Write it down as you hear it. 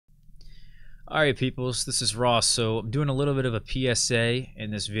Alright peoples, this is Ross. So I'm doing a little bit of a PSA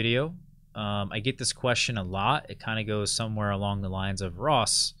in this video. I get this question a lot. It kind of goes somewhere along the lines of,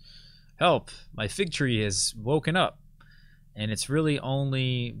 Ross, help, my fig tree has woken up. And it's really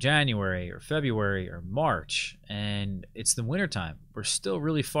only January or February or March. And it's the wintertime. We're still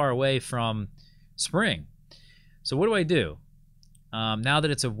really far away from spring. So what do I do? Now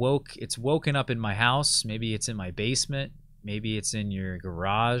that it's woken up in my house, maybe it's in my basement, maybe it's in your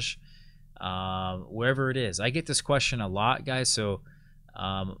garage, wherever it is. I get this question a lot, guys, so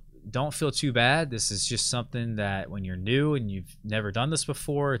don't feel too bad. This is just something that when you're new and you've never done this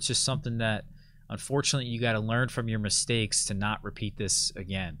before, it's just something that unfortunately you got to learn from your mistakes to not repeat this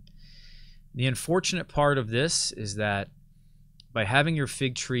again. The unfortunate part of this is that by having your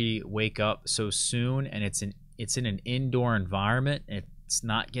fig tree wake up so soon and it's in an indoor environment, it's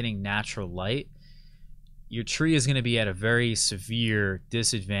not getting natural light, your tree is going to be at a very severe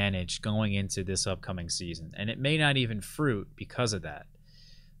disadvantage going into this upcoming season, and it may not even fruit because of that.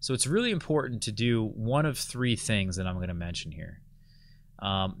 So it's really important to do one of three things that I'm going to mention here.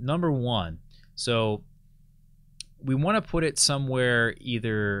 Number one, so we want to put it somewhere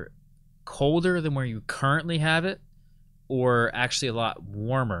either colder than where you currently have it, or actually a lot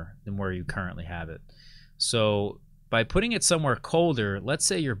warmer than where you currently have it. So by putting it somewhere colder, let's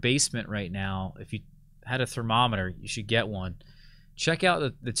say your basement right now, if you had a thermometer, you should get one. Check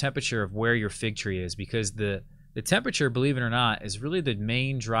out the temperature of where your fig tree is, because the temperature, believe it or not, is really the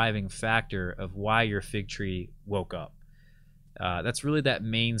main driving factor of why your fig tree woke up. That's really that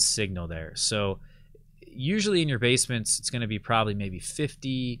main signal there. So usually in your basements, it's going to be probably maybe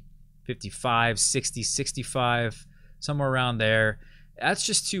 50, 55, 60, 65, somewhere around there. That's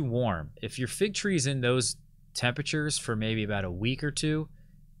just too warm. If your fig tree is in those temperatures for maybe about a week or two,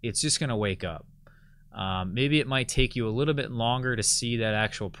 it's just going to wake up. Maybe it might take you a little bit longer to see that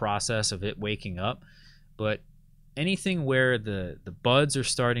actual process of it waking up, but anything where the buds are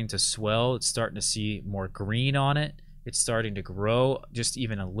starting to swell, it's starting to see more green on it, it's starting to grow just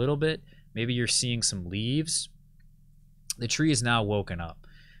even a little bit, maybe you're seeing some leaves, the tree is now woken up.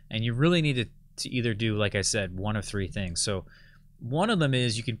 And you really need to either do, like I said, one of three things. So one of them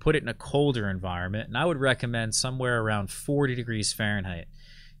is you can put it in a colder environment, and I would recommend somewhere around 40 degrees Fahrenheit.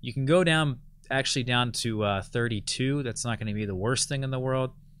 You can go down to 32. That's not going to be the worst thing in the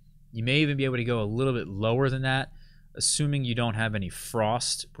world. You may even be able to go a little bit lower than that, assuming you don't have any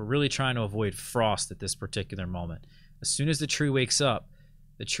frost. We're really trying to avoid frost at this particular moment. As soon as the tree wakes up,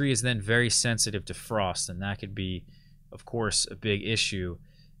 the tree is then very sensitive to frost, and that could be, of course, a big issue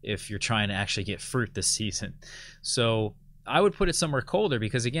if you're trying to actually get fruit this season. So I would put it somewhere colder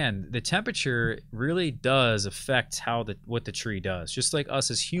because, again, the temperature really does affect what the tree does. Just like us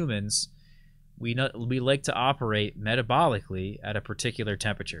as humans, we like to operate metabolically at a particular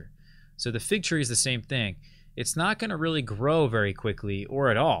temperature. So the fig tree is the same thing. It's not going to really grow very quickly or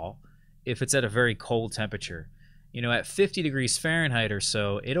at all if it's at a very cold temperature. You know, at 50 degrees Fahrenheit or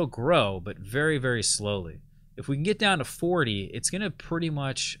so, it'll grow, but very, very slowly. If we can get down to 40, it's going to pretty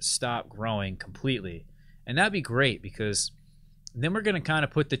much stop growing completely. And that'd be great, because then we're going to kind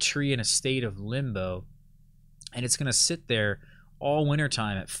of put the tree in a state of limbo, and it's going to sit there all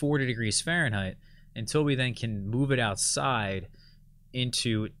wintertime at 40 degrees Fahrenheit until we then can move it outside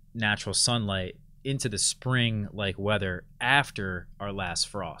into natural sunlight, into the spring-like weather after our last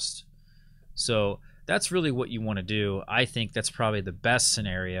frost. So that's really what you want to do. I think that's probably the best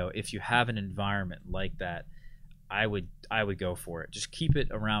scenario. If you have an environment like that, I would go for it. Just keep it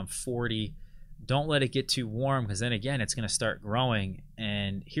around 40. Don't let it get too warm, because then again, it's going to start growing.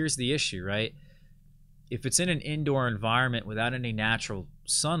 And here's the issue, right? If it's in an indoor environment without any natural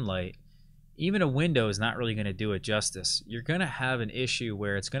sunlight, even a window is not really going to do it justice. You're going to have an issue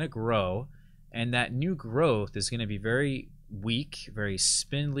where it's going to grow, and that new growth is going to be very weak, very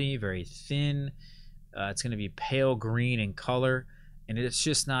spindly, very thin. It's going to be pale green in color, and it's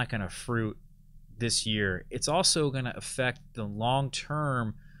just not going to fruit this year. It's also going to affect the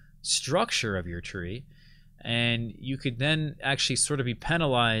long-term structure of your tree, and you could then actually sort of be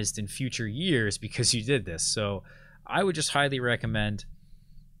penalized in future years because you did this. So I would just highly recommend,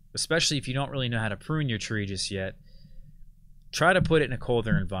 especially if you don't really know how to prune your tree just yet, try to put it in a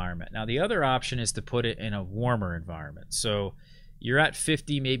colder environment. Now the other option is to put it in a warmer environment. So you're at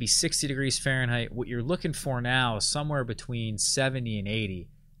 50, maybe 60 degrees Fahrenheit. What you're looking for now is somewhere between 70 and 80.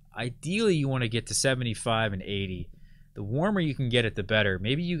 Ideally, you want to get to 75 and 80. The warmer you can get it, the better.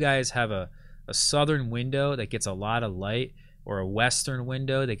 Maybe you guys have a southern window that gets a lot of light, or a western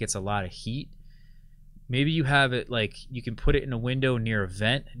window that gets a lot of heat. Maybe you have it like you can put it in a window near a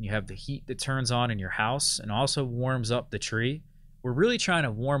vent, and you have the heat that turns on in your house and also warms up the tree. we're really trying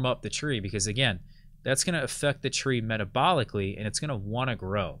to warm up the tree because, again, that's going to affect the tree metabolically and it's going to want to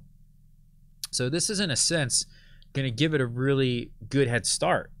grow. So this is, in a sense, going to give it a really good head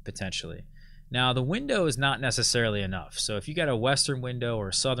start, potentially. Now, the window is not necessarily enough. So if you got a western window or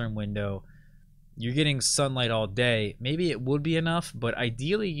a southern window, you're getting sunlight all day, maybe it would be enough, but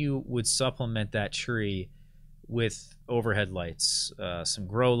ideally you would supplement that tree with overhead lights, some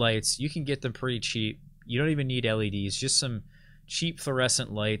grow lights. You can get them pretty cheap. You don't even need LEDs, just some cheap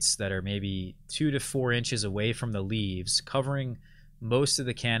fluorescent lights that are maybe 2 to 4 inches away from the leaves, covering most of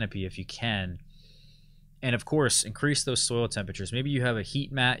the canopy if you can. And of course, increase those soil temperatures. Maybe you have a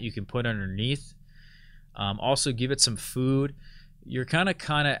heat mat you can put underneath. Also, give it some food. You're kind of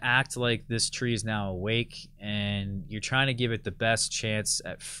act like this tree is now awake, and you're trying to give it the best chance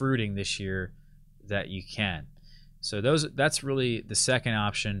at fruiting this year that you can. So that's really the second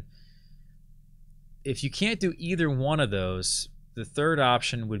option. If you can't do either one of those, the third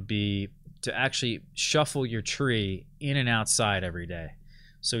option would be to actually shuffle your tree in and outside every day.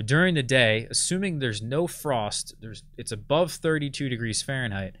 So during the day, assuming there's no frost, it's above 32 degrees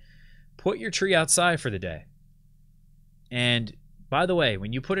Fahrenheit, put your tree outside for the day. And by the way,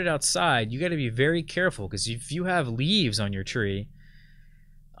 when you put it outside, you got to be very careful, because if you have leaves on your tree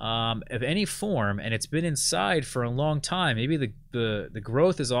of any form and it's been inside for a long time, maybe the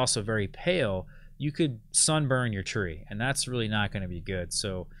growth is also very pale, you could sunburn your tree, and that's really not going to be good.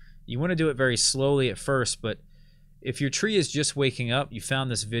 So you want to do it very slowly at first, but if your tree is just waking up, you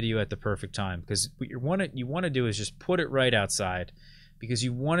found this video at the perfect time, because what you want to do is just put it right outside, because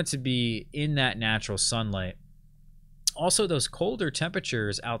you want it to be in that natural sunlight. Also, those colder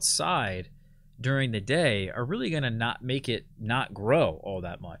temperatures outside during the day are really going to not make it not grow all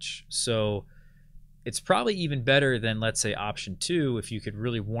that much. So it's probably even better than, let's say, option 2. If you could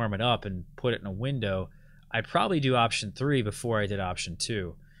really warm it up and put it in a window, I'd probably do option 3 before I did option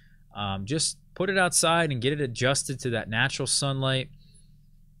 2. Just put it outside and get it adjusted to that natural sunlight.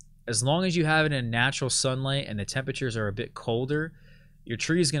 As long as you have it in natural sunlight and the temperatures are a bit colder, your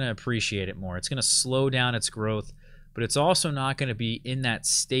tree is going to appreciate it more. It's going to slow down its growth, but it's also not going to be in that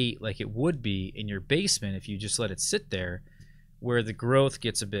state like it would be in your basement if you just let it sit there, where the growth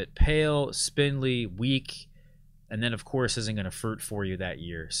gets a bit pale, spindly, weak, and then of course isn't going to fruit for you that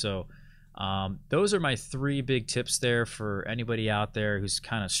year. So those are my 3 big tips there for anybody out there who's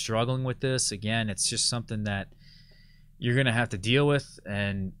kind of struggling with this. Again, it's just something that you're going to have to deal with.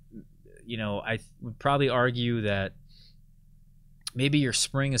 And, you know, I would probably argue that maybe your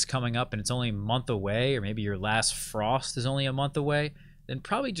spring is coming up and it's only a month away, or maybe your last frost is only a month away, then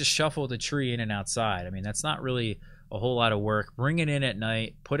probably just shuffle the tree in and outside. I mean, that's not really a whole lot of work. Bring it in at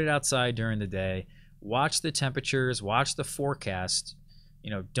night, put it outside during the day, watch the temperatures, watch the forecast. You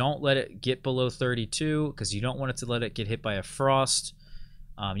know, don't let it get below 32, because you don't want it to let it get hit by a frost.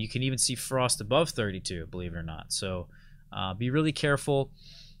 You can even see frost above 32, believe it or not. So be really careful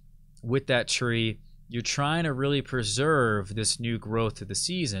with that tree. You're trying to really preserve this new growth of the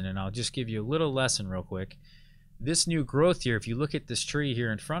season. And I'll just give you a little lesson real quick. This new growth here, if you look at this tree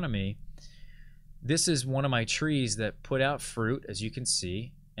here in front of me, this is one of my trees that put out fruit, as you can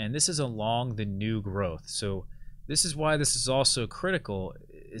see. And this is along the new growth. So this is why this is also critical,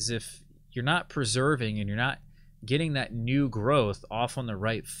 is if you're not preserving and you're not getting that new growth off on the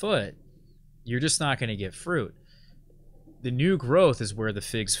right foot, you're just not going to get fruit. The new growth is where the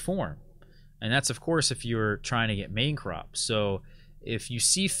figs form. And that's, of course, if you're trying to get main crop. So if you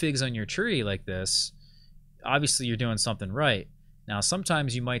see figs on your tree like this, obviously you're doing something right. Now,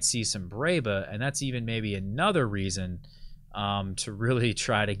 sometimes you might see some breba, and that's even maybe another reason to really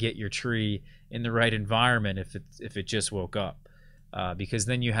try to get your tree in the right environment if it just woke up, because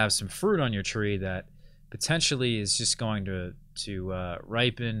then you have some fruit on your tree that potentially is just going to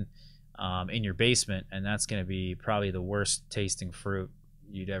ripen in your basement, and that's going to be probably the worst tasting fruit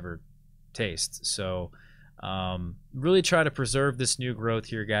you'd ever taste. So really try to preserve this new growth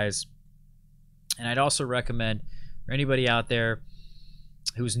here, guys. And I'd also recommend for anybody out there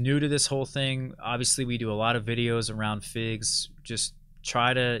who's new to this whole thing, obviously we do a lot of videos around figs. Just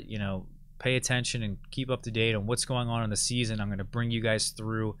try to, you know, pay attention and keep up to date on what's going on in the season. I'm going to bring you guys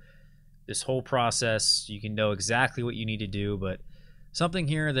through this whole process. You can know exactly what you need to do, but something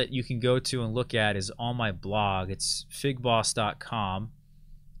here that you can go to and look at is on my blog. It's figboss.com,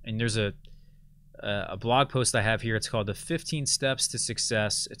 and there's a blog post I have here. It's called the 15 Steps to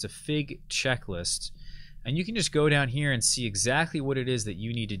Success. It's a fig checklist, and you can just go down here and see exactly what it is that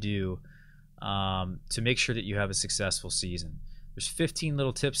you need to do to make sure that you have a successful season. There's 15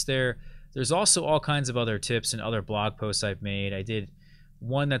 little tips there. There's also all kinds of other tips and other blog posts I've made. I did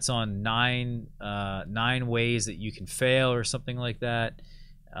one that's on nine ways that you can fail or something like that.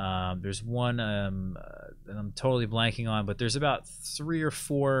 There's one that I'm totally blanking on, but there's about 3 or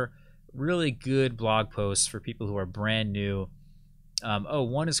 4 really good blog posts for people who are brand new.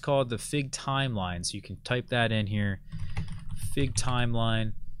 One is called the Fig Timeline, so you can type that in here, Fig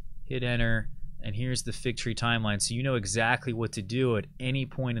Timeline, hit enter, and here's the fig tree timeline, so you know exactly what to do at any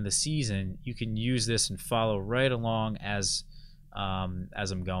point in the season. You can use this and follow right along as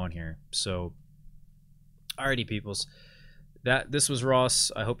I'm going here. So, alrighty, peoples. This was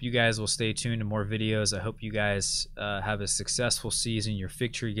Ross. I hope you guys will stay tuned to more videos. I hope you guys have a successful season. Your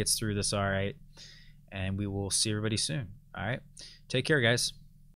fig tree gets through this all right, and we will see everybody soon. All right, take care, guys.